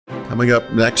Coming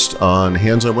up next on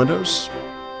Hands on Windows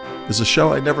is a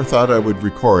show I never thought I would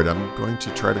record. I'm going to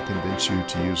try to convince you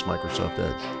to use Microsoft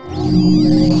Edge.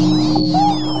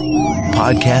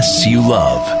 Podcasts you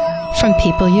love. From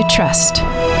people you trust.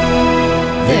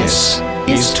 This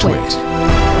is TWiT.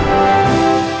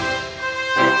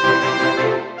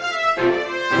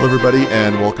 Hello, everybody,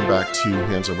 and welcome back to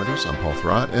Hands on Windows. I'm Paul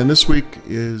Thurrott, and this week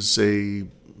is an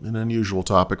unusual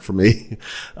topic for me.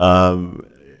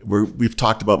 We've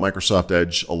talked about Microsoft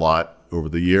Edge a lot over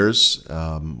the years.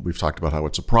 We've talked about how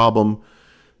it's a problem.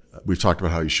 We've talked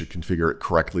about how you should configure it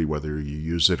correctly, whether you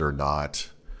use it or not.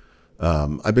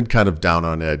 I've been kind of down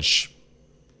on Edge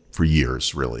for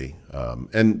years, really.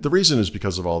 And the reason is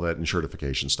because of all that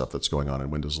enshirtification stuff that's going on in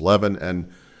Windows 11.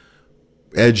 And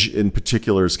Edge in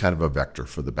particular is kind of a vector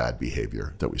for the bad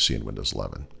behavior that we see in Windows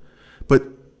 11. But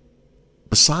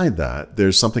beside that,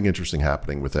 there's something interesting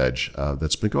happening with Edge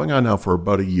that's been going on now for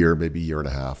about a year, maybe a year and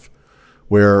a half,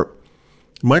 where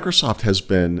Microsoft has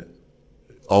been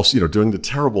also, doing the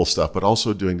terrible stuff, but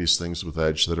also doing these things with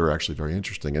Edge that are actually very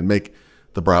interesting and make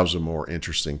the browser more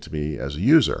interesting to me as a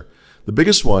user. The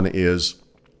biggest one is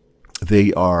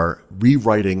they are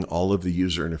rewriting all of the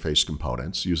user interface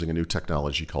components using a new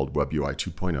technology called WebUI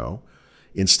 2.0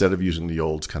 instead of using the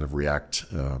old kind of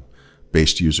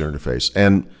React-based user interface.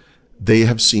 And they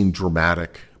have seen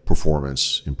dramatic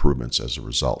performance improvements as a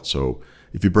result. So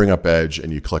if you bring up Edge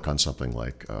and you click on something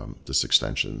like this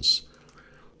extensions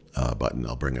button,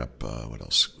 I'll bring up what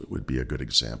else would be a good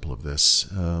example of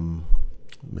this.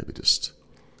 Maybe just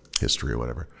history or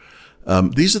whatever.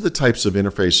 These are the types of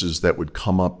interfaces that would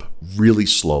come up really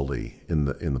slowly in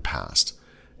the past.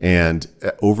 And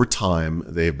over time,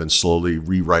 they've been slowly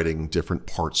rewriting different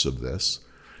parts of this.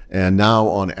 And now,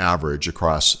 on average,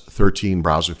 across 13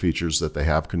 browser features that they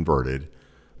have converted,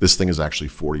 this thing is actually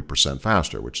 40%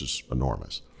 faster, which is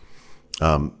enormous.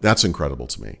 That's incredible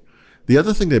to me. The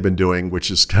other thing they've been doing,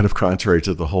 which is kind of contrary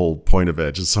to the whole point of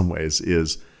Edge in some ways,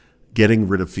 is getting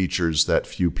rid of features that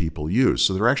few people use.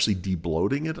 So they're actually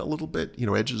debloating it a little bit.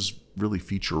 Edge is really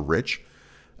feature rich.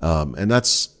 And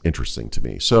that's interesting to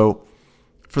me. So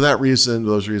for that reason,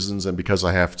 those reasons, and because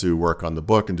I have to work on the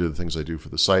book and do the things I do for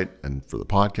the site and for the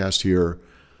podcast here,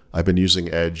 I've been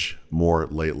using Edge more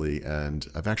lately, and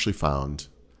I've actually found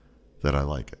that I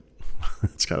like it.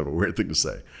 It's kind of a weird thing to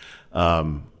say.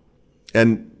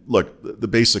 And look, the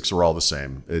basics are all the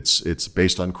same. It's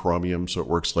based on Chromium, so it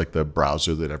works like the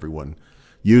browser that everyone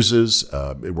uses.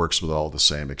 It works with all the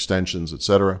same extensions,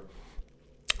 etc.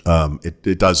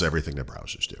 It does everything that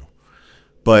browsers do.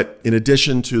 But in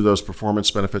addition to those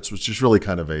performance benefits, which is really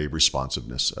kind of a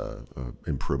responsiveness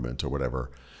improvement or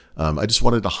whatever, I just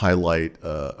wanted to highlight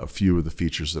a few of the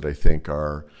features that I think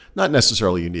are not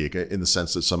necessarily unique in the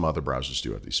sense that some other browsers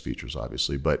do have these features,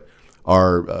 obviously, but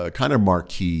are kind of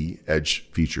marquee Edge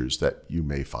features that you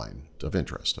may find of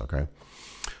interest, okay?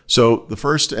 So the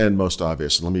first and most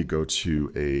obvious, and let me go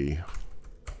to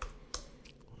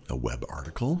a web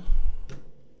article.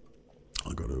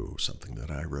 I'll go to something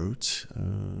that I wrote.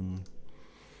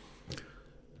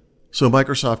 So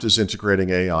Microsoft is integrating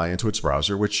AI into its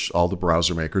browser, which all the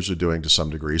browser makers are doing to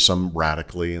some degree, some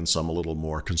radically and some a little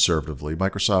more conservatively.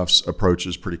 Microsoft's approach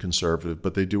is pretty conservative,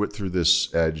 but they do it through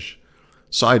this Edge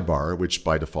sidebar, which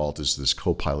by default is this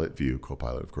Copilot view.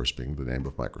 Copilot, of course, being the name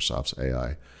of Microsoft's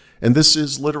AI. And this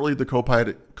is literally the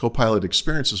Copilot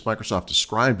experience as Microsoft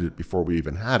described it before we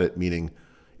even had it, meaning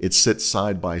it sits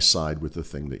side by side with the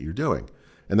thing that you're doing.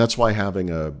 And that's why having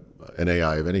an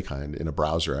AI of any kind in a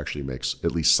browser actually makes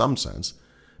at least some sense,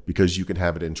 because you can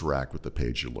have it interact with the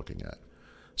page you're looking at.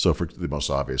 So for the most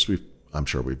obvious, I'm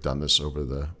sure we've done this over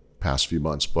the past few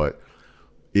months, but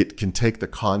it can take the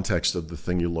context of the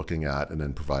thing you're looking at and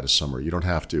then provide a summary. You don't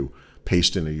have to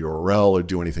paste in a URL or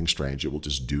do anything strange. It will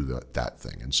just do that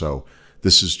thing. And so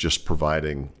this is just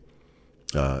providing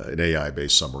an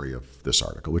AI-based summary of this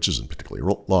article, which isn't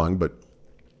particularly long, but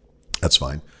that's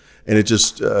fine. And it's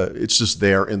just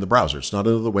there in the browser. It's not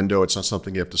in the window. It's not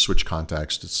something you have to switch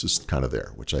context. It's just kind of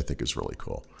there, which I think is really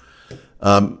cool.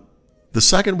 The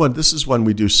second one, this is one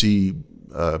we do see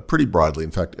pretty broadly.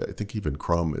 In fact, I think even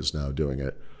Chrome is now doing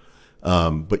it.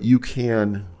 But you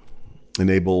can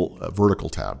enable vertical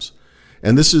tabs.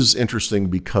 And this is interesting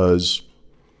because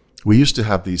we used to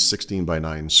have these 16 by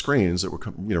 9 screens that were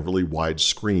really wide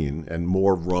screen and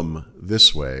more room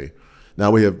this way. Now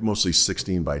we have mostly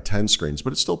 16 by 10 screens,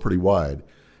 but it's still pretty wide.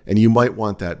 And you might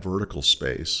want that vertical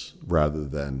space rather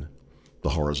than the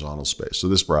horizontal space. So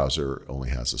this browser only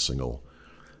has a single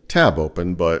tab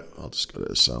open, but I'll just go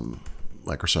to some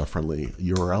Microsoft-friendly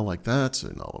URL like that,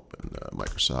 and I'll open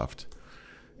Microsoft.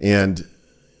 And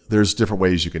there's different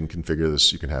ways you can configure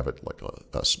this. You can have it like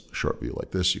a short view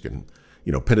like this. You can,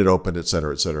 pin it open, et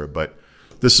cetera, et cetera. But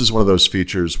this is one of those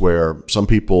features where some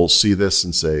people see this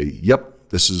and say, yep,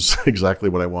 this is exactly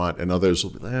what I want. And others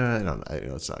will be,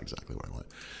 it's not exactly what I want.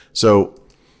 So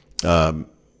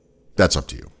that's up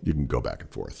to you. You can go back and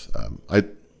forth.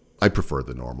 I prefer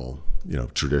the normal,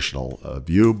 traditional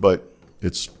view, but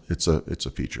it's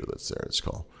a feature that's there. It's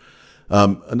cool.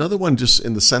 Another one, just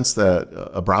in the sense that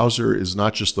a browser is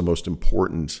not just the most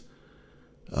important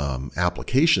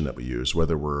application that we use,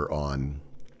 whether we're on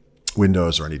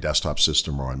Windows or any desktop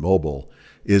system or on mobile,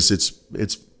 is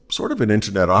it's sort of an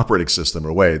internet operating system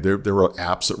in a way. There are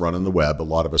apps that run on the web. A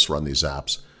lot of us run these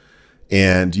apps,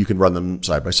 and you can run them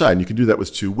side by side. And you can do that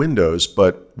with two windows,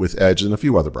 but with Edge and a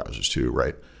few other browsers too,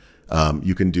 right?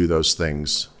 You can do those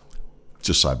things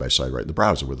just side by side right in the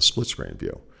browser with a split screen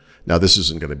view. Now, this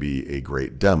isn't going to be a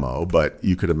great demo, but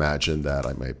you could imagine that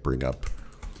I might bring up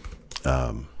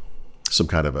some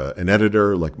kind of an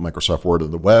editor like Microsoft Word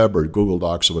on the web or Google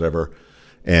Docs or whatever,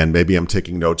 and maybe I'm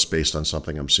taking notes based on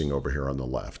something I'm seeing over here on the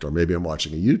left, or maybe I'm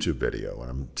watching a YouTube video and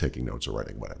I'm taking notes or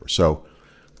writing whatever. So,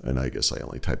 and I guess I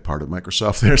only typed part of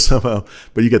Microsoft there somehow,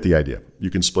 but you get the idea. You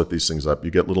can split these things up.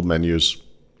 You get little menus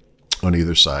on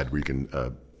either side where you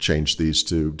can change these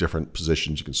to different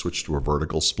positions. You can switch to a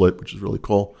vertical split, which is really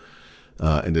cool.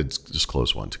 And then just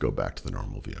close one to go back to the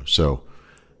normal view. So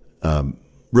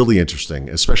really interesting,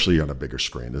 especially on a bigger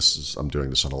screen. I'm doing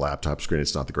this on a laptop screen.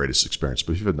 It's not the greatest experience,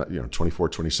 but if you've got 24,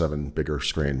 27 bigger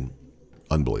screen,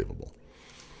 unbelievable.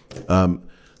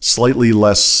 Slightly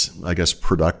less, I guess,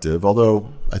 productive,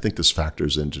 although I think this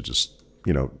factors into just,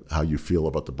 how you feel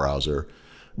about the browser.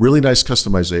 Really nice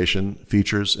customization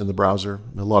features in the browser.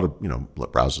 A lot of,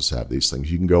 browsers have these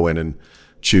things. You can go in and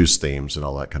choose themes and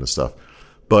all that kind of stuff.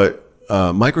 But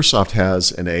Microsoft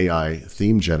has an AI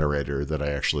theme generator that I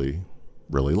actually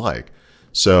really like.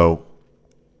 So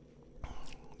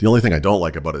the only thing I don't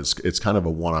like about it is it's kind of a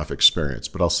one-off experience.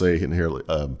 But I'll say in here,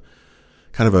 kind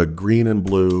of a green and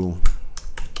blue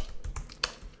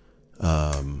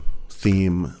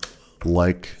theme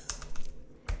like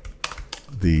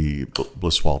the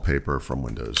Bliss wallpaper from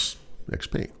Windows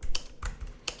XP.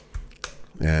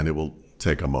 And it will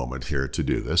take a moment here to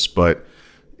do this, but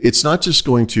it's not just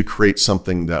going to create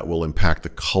something that will impact the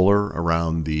color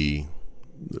around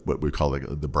what we call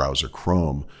the browser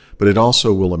Chrome, but it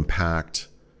also will impact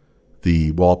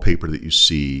the wallpaper that you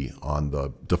see on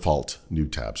the default new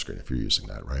tab screen if you're using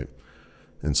that, right?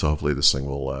 And so hopefully this thing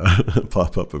will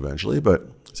pop up eventually, but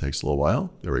it takes a little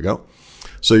while. There we go.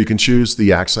 So you can choose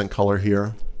the accent color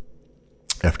here.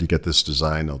 After you get this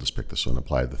design, I'll just pick this one,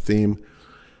 apply the theme,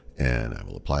 and I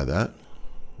will apply that,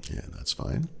 and that's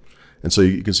fine. And so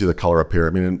you can see the color up here.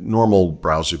 I mean, in normal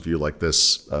browser view like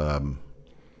this, not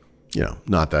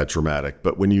that dramatic.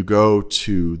 But when you go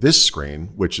to this screen,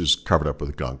 which is covered up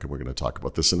with gunk, and we're going to talk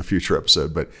about this in a future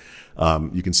episode, but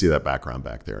you can see that background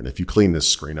back there. And if you clean this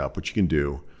screen up, which you can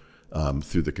do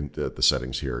through the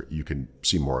settings here, you can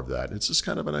see more of that. It's just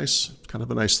kind of a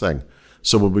nice thing.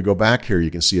 So when we go back here,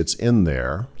 you can see it's in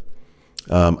there.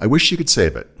 I wish you could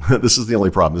save it. This is the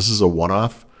only problem. This is a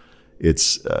one-off.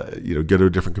 It's, get to a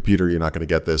different computer, you're not going to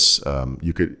get this.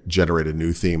 You could generate a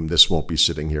new theme. This won't be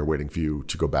sitting here waiting for you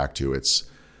to go back to. It's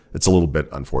a little bit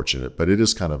unfortunate, but it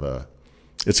is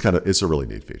it's a really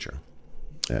neat feature.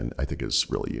 And I think it's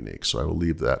really unique. So I will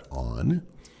leave that on.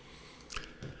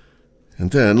 And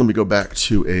then let me go back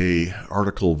to a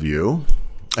article view.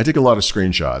 I take a lot of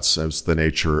screenshots as the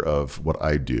nature of what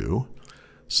I do.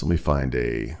 So let me find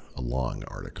a long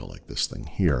article like this thing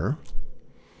here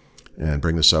and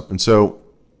bring this up. And so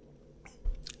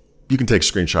you can take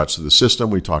screenshots of the system.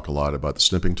 We talk a lot about the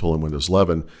snipping tool in Windows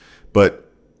 11, but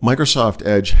Microsoft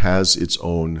Edge has its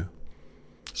own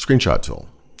screenshot tool.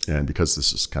 And because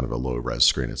this is kind of a low res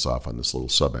screen, it's off on this little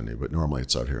sub menu, but normally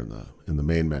it's out here in the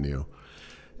main menu.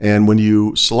 And when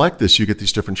you select this, you get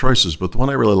these different choices. But the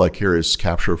one I really like here is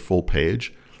capture full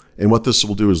page. And what this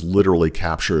will do is literally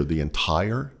capture the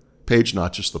entire page,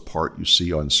 not just the part you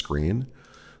see on screen.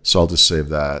 So I'll just save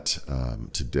that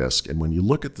to disk. And when you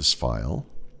look at this file,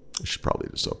 I should probably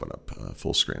just open up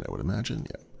full screen, I would imagine.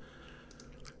 Yeah.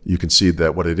 You can see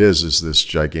that what it is this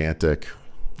gigantic,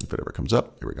 if it ever comes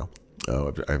up, here we go.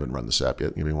 Oh, I haven't run this app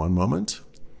yet. Give me one moment.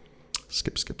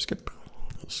 Skip.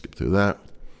 I'll skip through that.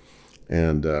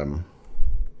 And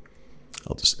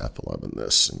I'll just F11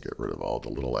 this and get rid of all the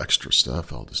little extra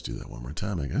stuff. I'll just do that one more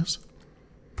time, I guess.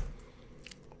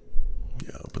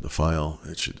 Yeah, open the file.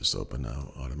 It should just open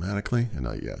now automatically. And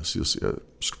now, yeah, so you'll see a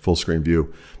full screen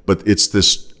view. But it's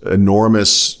this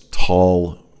enormous,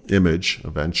 tall image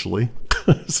eventually.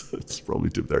 So it's probably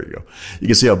too, there you go. You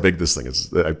can see how big this thing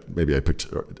is. Maybe I picked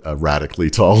a radically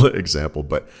tall example,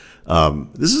 but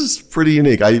this is pretty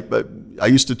unique. I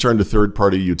used to turn to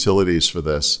third-party utilities for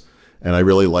this, and I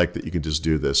really like that you can just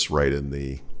do this right in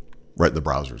the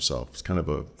browser itself. It's kind of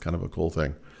a cool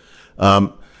thing.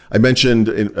 I mentioned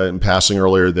in passing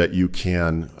earlier that you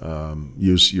can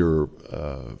use your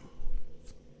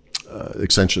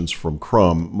extensions from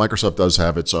Chrome. Microsoft does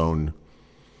have its own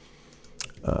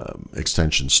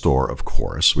extension store, of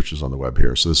course, which is on the web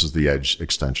here. So this is the Edge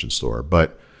extension store.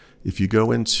 But if you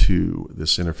go into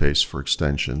this interface for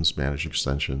extensions, manage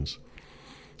extensions,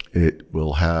 it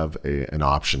will have an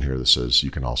option here that says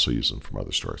you can also use them from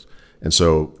other stores. And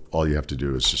so all you have to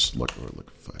do is just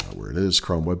find out where it is,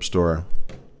 Chrome Web Store.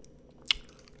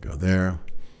 Go there.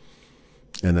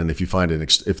 And then if you find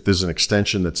if there's an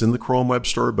extension that's in the Chrome Web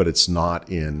Store, but it's not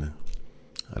in,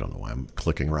 I don't know why I'm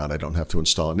clicking around. I don't have to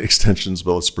install any extensions,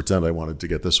 but let's pretend I wanted to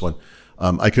get this one.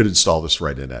 I could install this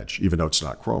right in Edge, even though it's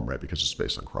not Chrome, right? Because it's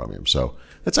based on Chromium. So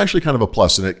that's actually kind of a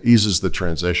plus, and it eases the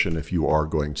transition if you are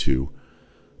going to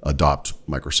adopt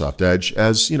Microsoft Edge,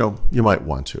 as you might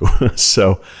want to.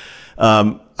 So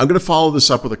I'm going to follow this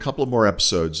up with a couple of more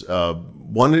episodes.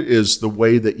 One is the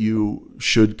way that you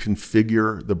should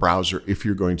configure the browser if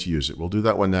you're going to use it. We'll do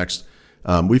that one next.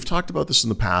 We've talked about this in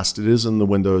the past. It is in the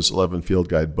Windows 11 field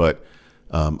guide, but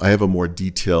I have a more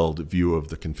detailed view of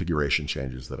the configuration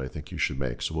changes that I think you should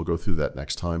make. So we'll go through that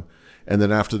next time. And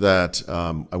then after that,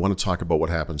 I want to talk about what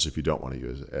happens if you don't want to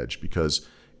use Edge, because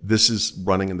this is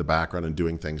running in the background and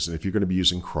doing things. And if you're going to be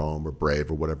using Chrome or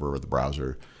Brave or whatever, or the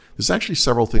browser, there's actually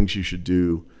several things you should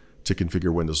do to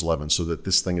configure Windows 11 so that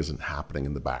this thing isn't happening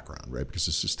in the background, right? Because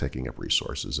it's just taking up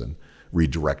resources and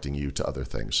redirecting you to other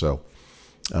things. So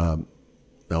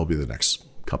that'll be the next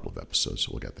couple of episodes,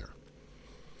 so we'll get there.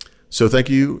 So thank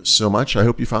you so much. I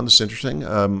hope you found this interesting.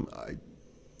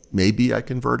 Maybe I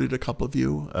converted a couple of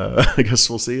you. I guess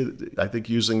we'll see. I think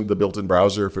using the built-in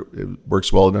browser, if it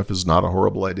works well enough, is not a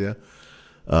horrible idea.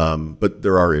 But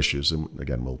there are issues, and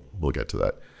again, we'll get to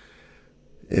that.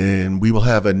 And we will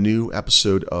have a new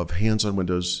episode of Hands on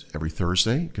Windows every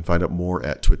Thursday. You can find out more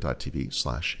at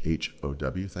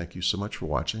twit.tv/HOW. Thank you so much for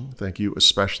watching. Thank you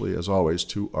especially, as always,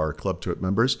 to our Club TWiT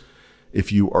members.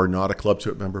 If you are not a Club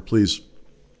TWiT member, please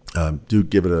do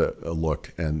give it a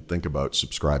look and think about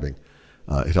subscribing.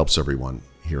 It helps everyone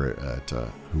here at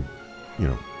who,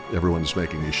 everyone's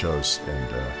making these shows,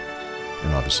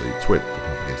 and obviously TWiT, the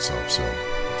company itself. So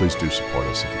please do support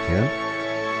us if you can.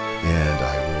 And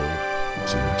I will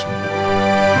see you next week.